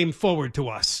evidence came forward to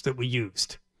us that we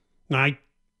used.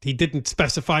 He didn't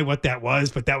specify what that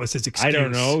was, but that was his excuse. I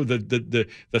don't know. The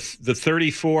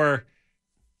 34.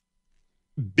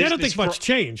 I don't think much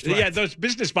changed. Right? Yeah, those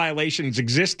business violations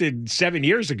existed 7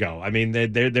 years ago. I mean,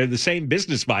 they're the same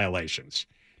business violations.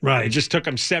 Right. It just took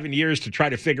them 7 years to try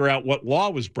to figure out what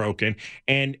law was broken,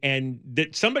 and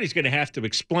that somebody's going to have to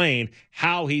explain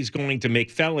how he's going to make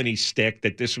felonies stick,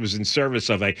 that this was in service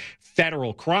of a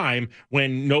federal crime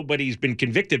when nobody's been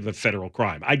convicted of a federal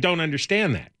crime. I don't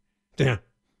understand that. Yeah.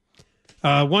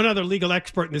 One other legal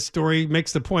expert in this story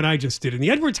makes the point I just did. In the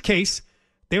Edwards case,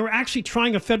 they were actually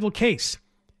trying a federal case.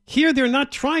 Here, they're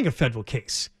not trying a federal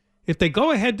case. If they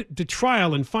go ahead to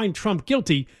trial and find Trump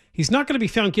guilty, he's not going to be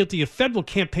found guilty of federal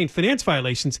campaign finance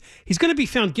violations. He's going to be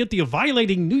found guilty of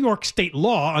violating New York state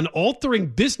law on altering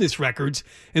business records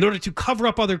in order to cover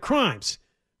up other crimes,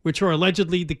 which are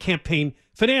allegedly the campaign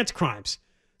finance crimes.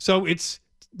 So it's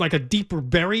like a deeper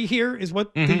bury here is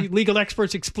what the legal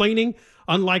experts explaining.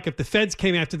 Unlike if the feds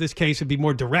came after this case, it'd be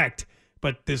more direct.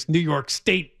 But this New York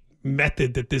state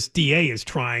method that this DA is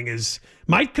trying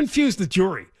might confuse the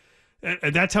jury.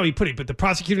 That's how he put it. But the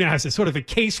prosecutor now has a sort of a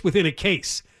case within a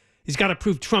case. He's got to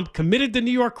prove Trump committed the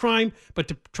New York crime, but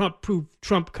to prove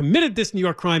Trump committed this New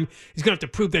York crime, he's going to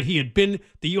have to prove that he had been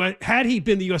had he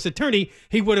been the U.S. attorney,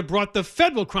 he would have brought the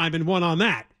federal crime and won on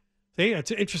that. See,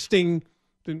 it's interesting.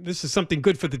 This is something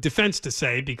good for the defense to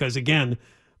say because, again,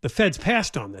 the feds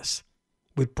passed on this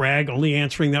with Bragg only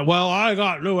answering that, well, I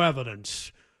got no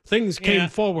evidence. Things came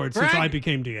forward since I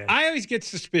became DA. I always get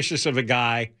suspicious of a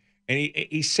guy. And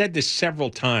he said this several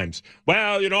times.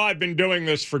 Well, I've been doing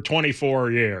this for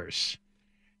 24 years.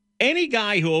 Any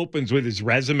guy who opens with his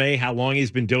resume how long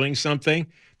he's been doing something,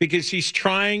 because he's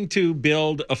trying to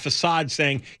build a facade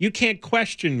saying, you can't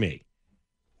question me.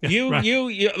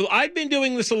 I've been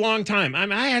doing this a long time.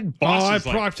 I had bosses.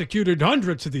 I prosecuted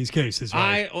hundreds of these cases.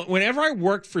 Right? Whenever I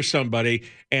worked for somebody,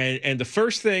 and the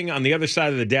first thing on the other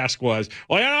side of the desk was,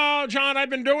 well, John, I've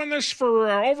been doing this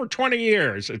for over 20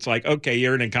 years. It's like, okay,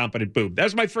 you're an incompetent boob.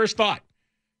 That's my first thought.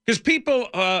 Because people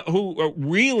who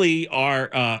really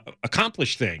are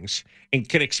accomplish things and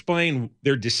can explain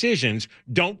their decisions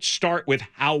don't start with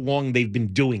how long they've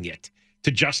been doing it to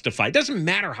justify. It doesn't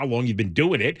matter how long you've been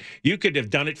doing it. You could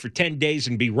have done it for 10 days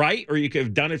and be right, or you could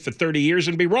have done it for 30 years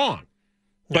and be wrong.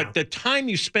 But the time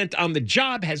you spent on the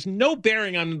job has no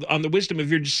bearing on the wisdom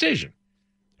of your decision.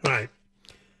 Right.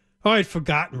 Oh, I'd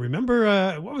forgotten.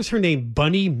 Remember, what was her name?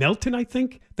 Bunny Melton, I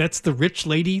think? That's the rich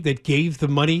lady that gave the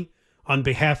money on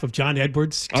behalf of John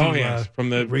Edwards to from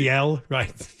the Riel,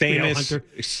 right? Famous,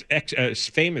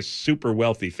 famous, super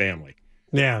wealthy family.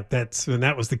 Yeah,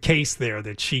 that was the case there,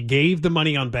 that she gave the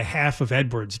money on behalf of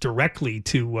Edwards directly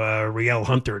to Riel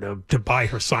Hunter to buy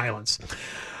her silence.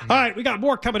 All right, we got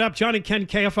more coming up. John and Ken,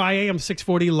 KFI AM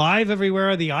 640, live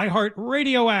everywhere, the iHeart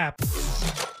Radio app.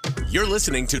 You're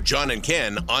listening to John and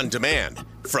Ken on demand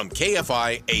from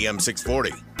KFI AM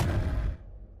 640.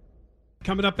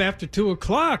 Coming up after 2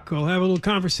 o'clock, we'll have a little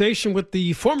conversation with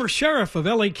the former sheriff of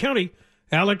L.A. County,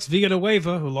 Alex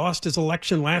Villanueva, who lost his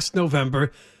election last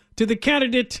November to the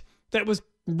candidate that was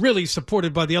really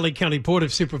supported by the L.A. County Board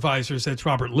of Supervisors. That's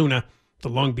Robert Luna, the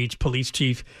Long Beach police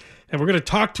chief. And we're going to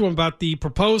talk to him about the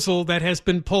proposal that has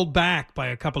been pulled back by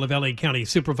a couple of L.A. County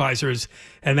supervisors,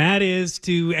 and that is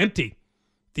to empty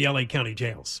the L.A. County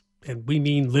jails. And we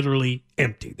mean literally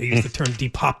empty. They use the term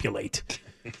depopulate.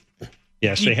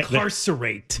 Yes,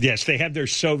 decarcerate. They have their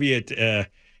Soviet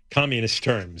communist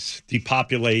terms.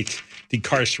 Depopulate,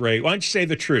 decarcerate. Why don't you say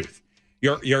the truth?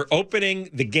 You're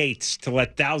opening the gates to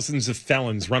let thousands of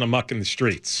felons run amok in the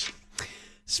streets.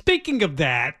 Speaking of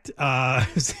that,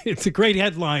 it's a great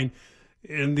headline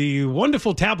in the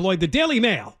wonderful tabloid The Daily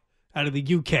Mail out of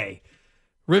the UK.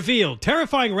 Revealed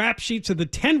terrifying rap sheets of the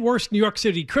 10 worst New York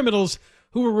City criminals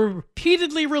who were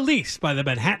repeatedly released by the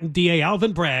Manhattan DA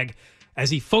Alvin Bragg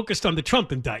as he focused on the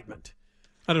Trump indictment.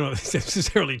 I don't know if it's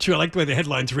necessarily true. I like the way the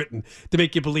headline's written to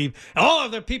make you believe all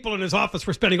of the people in his office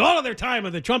were spending all of their time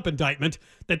on the Trump indictment,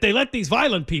 that they let these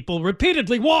violent people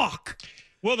repeatedly walk.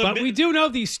 But we do know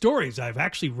these stories. I've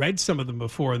actually read some of them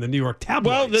before in the New York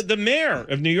tabloids. Well, the mayor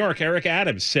of New York, Eric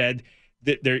Adams, said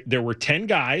that there were 10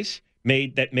 guys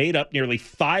that made up nearly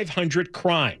 500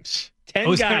 crimes.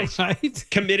 10 guys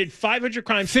committed 500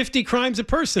 crimes. 50 crimes a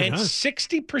person. And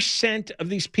 60% of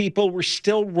these people were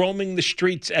still roaming the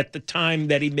streets at the time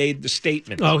that he made the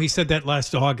statement. Oh, he said that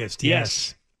last August.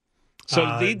 Yes.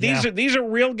 So these are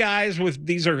real guys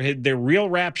they're real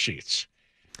rap sheets.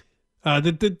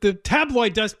 The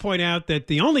tabloid does point out that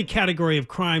the only category of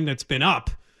crime that's been up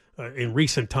in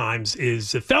recent times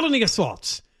is felony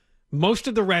assaults. Most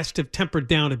of the rest have tempered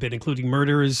down a bit, including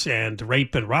murders and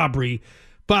rape and robbery.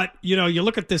 But, you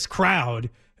look at this crowd,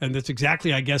 and that's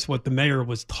exactly, I guess, what the mayor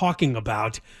was talking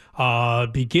about.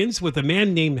 Begins with a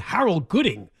man named Harold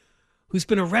Gooding, who's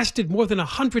been arrested more than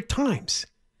 100 times.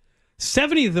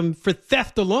 70 of them for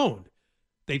theft alone.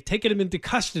 They've taken him into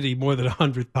custody more than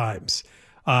 100 times.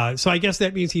 So I guess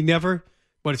that means he never,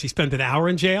 does he spend an hour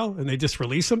in jail and they just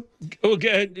release him?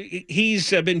 He's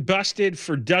been busted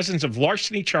for dozens of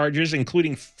larceny charges,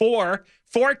 including four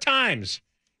times.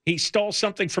 He stole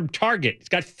something from Target. He's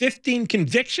got 15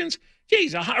 convictions.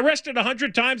 He's arrested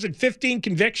 100 times and 15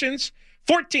 convictions.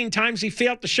 14 times he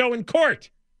failed to show in court.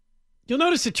 You'll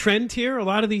notice a trend here. A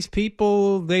lot of these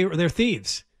people, they're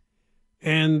thieves.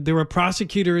 And there are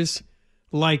prosecutors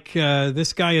like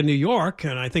this guy in New York,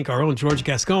 and I think our own George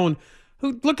Gascon,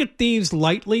 who look at thieves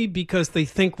lightly because they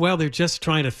think, well, they're just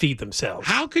trying to feed themselves.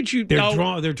 How could you?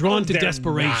 They're drawn to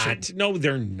desperation. No,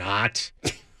 they're not.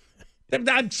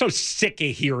 I'm so sick of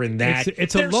hearing that.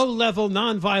 It's a low-level,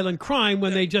 nonviolent crime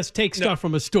when they just take stuff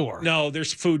from a store. No,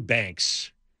 there's food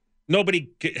banks. Nobody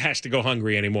has to go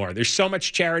hungry anymore. There's so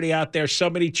much charity out there, so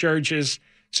many churches,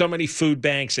 so many food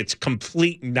banks. It's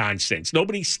complete nonsense.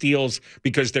 Nobody steals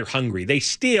because they're hungry. They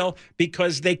steal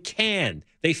because they can.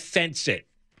 They fence it.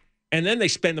 And then they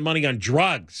spend the money on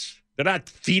drugs. They're not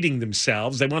feeding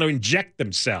themselves. They want to inject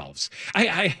themselves.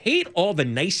 I hate all the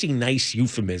nice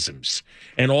euphemisms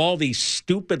and all these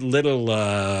stupid little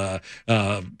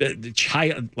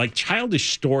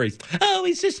childish stories. Oh,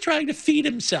 he's just trying to feed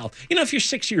himself. If you're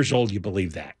 6 years old, you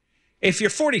believe that. If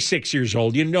you're 46 years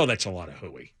old, that's a lot of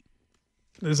hooey.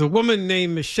 There's a woman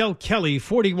named Michelle Kelly,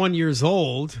 41 years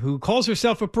old, who calls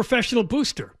herself a professional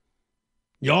booster.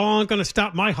 Y'all aren't going to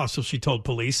stop my hustle, she told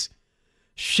police.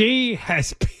 She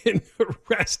has been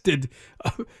arrested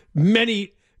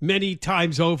many, many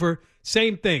times over.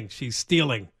 Same thing. She's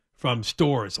stealing from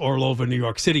stores all over New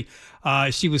York City.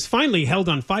 She was finally held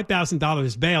on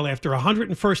 $5,000 bail after a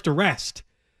 101st arrest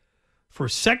for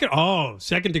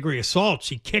second-degree assault.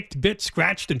 She kicked, bit,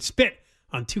 scratched, and spit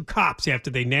on 2 cops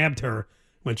after they nabbed her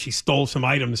when she stole some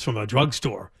items from a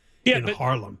drugstore in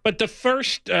Harlem. But the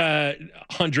first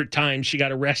 100 times she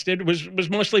got arrested was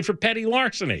mostly for petty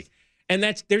larceny. And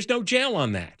there's no jail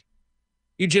on that.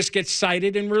 You just get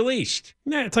cited and released.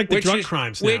 Yeah, it's like the drug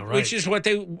crimes now, right? Which is what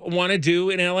they want to do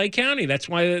in L.A. County. That's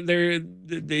why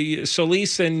the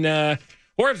Solis and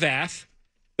Horvath,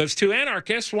 those 2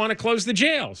 anarchists, want to close the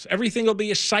jails. Everything will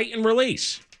be a cite and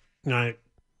release. Right.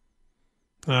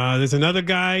 There's another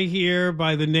guy here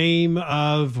by the name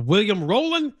of William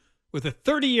Rowland with a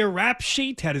 30-year rap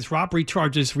sheet. Had his robbery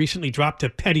charges recently dropped to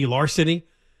petty larceny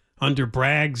under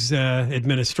Bragg's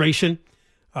administration.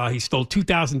 He stole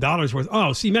 $2,000 worth.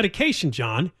 Oh, see, medication,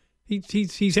 John.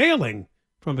 He's ailing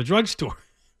from a drugstore.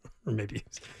 Or maybe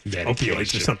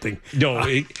opioids or something. No,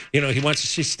 he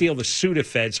wants to steal the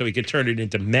Sudafed so he could turn it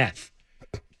into meth.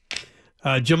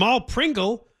 Jamal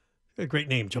Pringle, a great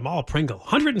name, Jamal Pringle.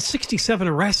 167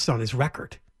 arrests on his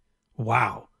record.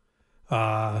 Wow.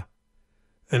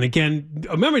 And again,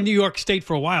 remember New York State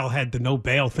for a while had the no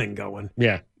bail thing going.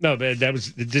 Yeah. No, that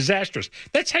was disastrous.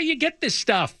 That's how you get this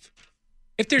stuff.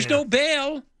 If there's no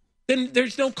bail, then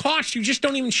there's no cost. You just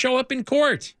don't even show up in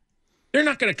court. They're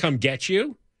not going to come get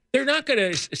you. They're not going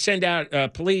to send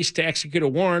out police to execute a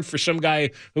warrant for some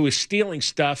guy who is stealing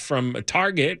stuff from a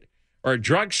Target or a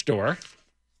drugstore.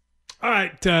 All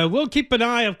right. We'll keep an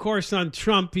eye, of course, on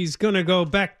Trump. He's going to go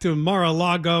back to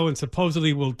Mar-a-Lago and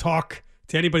supposedly will talk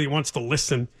to anybody who wants to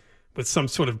listen with some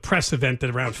sort of press event at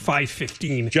around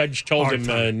 5:15. Judge told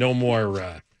him no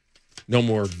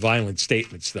more violent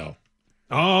statements, though.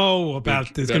 Oh,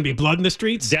 about there's going to be blood in the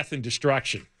streets? Death and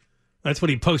destruction. That's what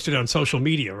he posted on social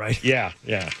media, right? Yeah.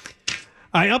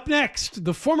 Up next,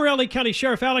 the former L.A. County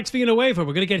Sheriff Alex Villanueva.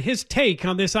 We're going to get his take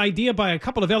on this idea by a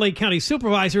couple of L.A. County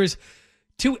supervisors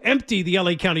to empty the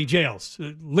L.A. County jails,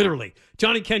 literally.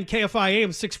 John and Ken, KFI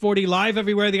AM 640, live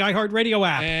everywhere, the iHeartRadio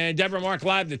app. And Deborah Mark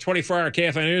live, the 24-hour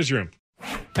KFI newsroom.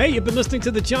 Hey, you've been listening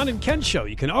to the John and Ken Show.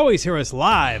 You can always hear us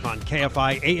live on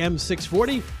KFI AM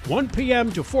 640, 1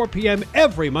 p.m. to 4 p.m.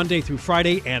 every Monday through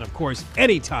Friday, and, of course,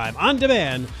 anytime on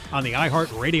demand on the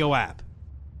iHeartRadio app.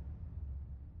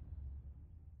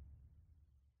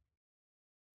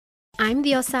 I'm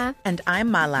Diosa. And I'm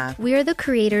Mala. We are the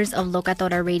creators of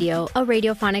Locatora Radio, a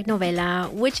radiophonic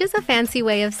novela, which is a fancy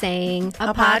way of saying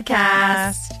a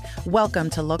podcast. Welcome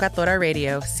to Locatora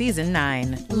Radio Season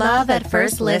 9. Love at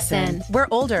first listen. We're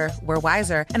older, we're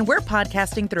wiser, and we're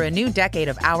podcasting through a new decade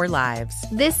of our lives.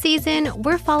 This season,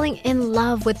 we're falling in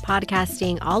love with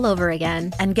podcasting all over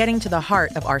again. And getting to the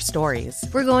heart of our stories.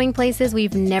 We're going places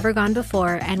we've never gone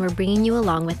before, and we're bringing you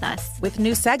along with us. With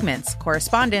new segments,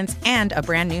 correspondence, and a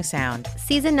brand new sound.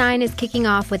 Season 9 is kicking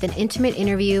off with an intimate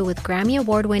interview with Grammy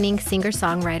Award-winning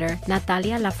singer-songwriter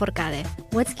Natalia Lafourcade.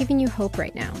 What's giving you hope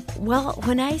right now? Well,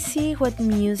 when I see what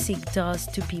music does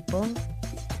to people,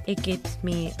 it gives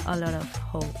me a lot of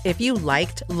hope. If you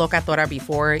liked Locatora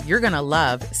before, you're going to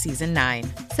love Season 9.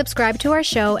 Subscribe to our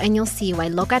show and you'll see why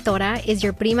Locatora is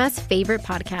your prima's favorite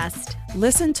podcast.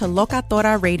 Listen to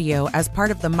Locatora Radio as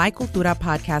part of the My Cultura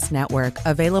Podcast Network,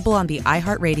 available on the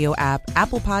iHeartRadio app,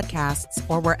 Apple Podcasts,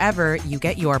 or wherever you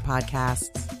get your podcasts.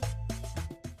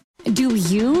 Do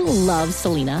you love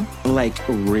Selena? Like,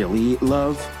 really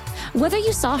love? Whether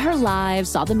you saw her live,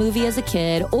 saw the movie as a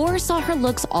kid, or saw her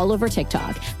looks all over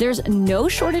TikTok, there's no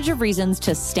shortage of reasons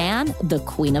to stan the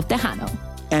Queen of Tejano.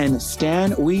 And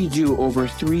Stan, we do over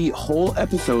 3 whole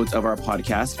episodes of our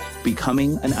podcast,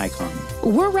 Becoming an Icon.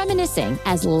 We're reminiscing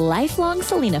as lifelong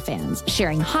Selena fans,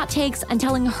 sharing hot takes and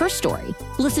telling her story.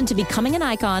 Listen to Becoming an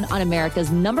Icon on America's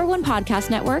 #1 podcast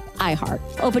network, iHeart.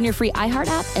 Open your free iHeart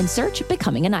app and search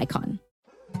Becoming an Icon.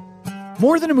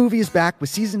 More Than a Movie is back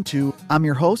with Season 2. I'm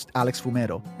your host, Alex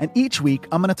Fumero. And each week,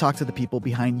 I'm going to talk to the people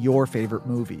behind your favorite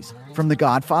movies. From The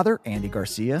Godfather, Andy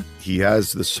Garcia. He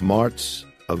has the smarts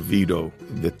of Vito,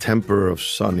 the temper of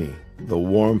Sonny, the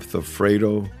warmth of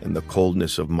Fredo, and the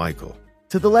coldness of Michael.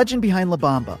 To the legend behind La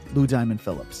Bamba, Lou Diamond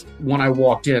Phillips. When I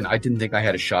walked in, I didn't think I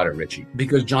had a shot at Richie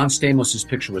because John Stamos'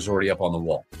 picture was already up on the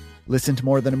wall. Listen to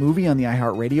More Than a Movie on the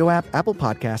iHeartRadio app, Apple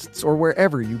Podcasts, or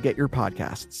wherever you get your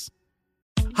podcasts.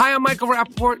 Hi, I'm Michael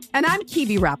Rappaport. And I'm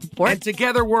Kibi Rappaport. And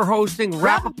together we're hosting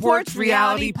Rappaport's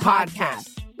Reality Podcast.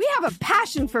 We have a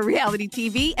passion for reality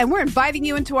TV, and we're inviting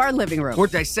you into our living room. We're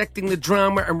dissecting the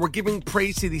drama, and we're giving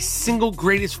praise to the single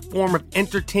greatest form of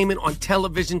entertainment on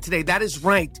television today. That is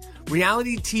right.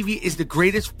 Reality TV is the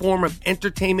greatest form of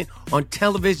entertainment on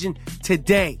television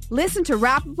today. Listen to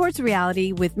Rappaport's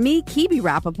Reality with me, Kibi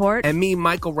Rappaport. And me,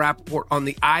 Michael Rappaport, on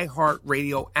the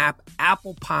iHeartRadio app,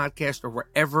 Apple Podcast, or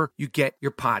wherever you get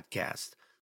your podcast.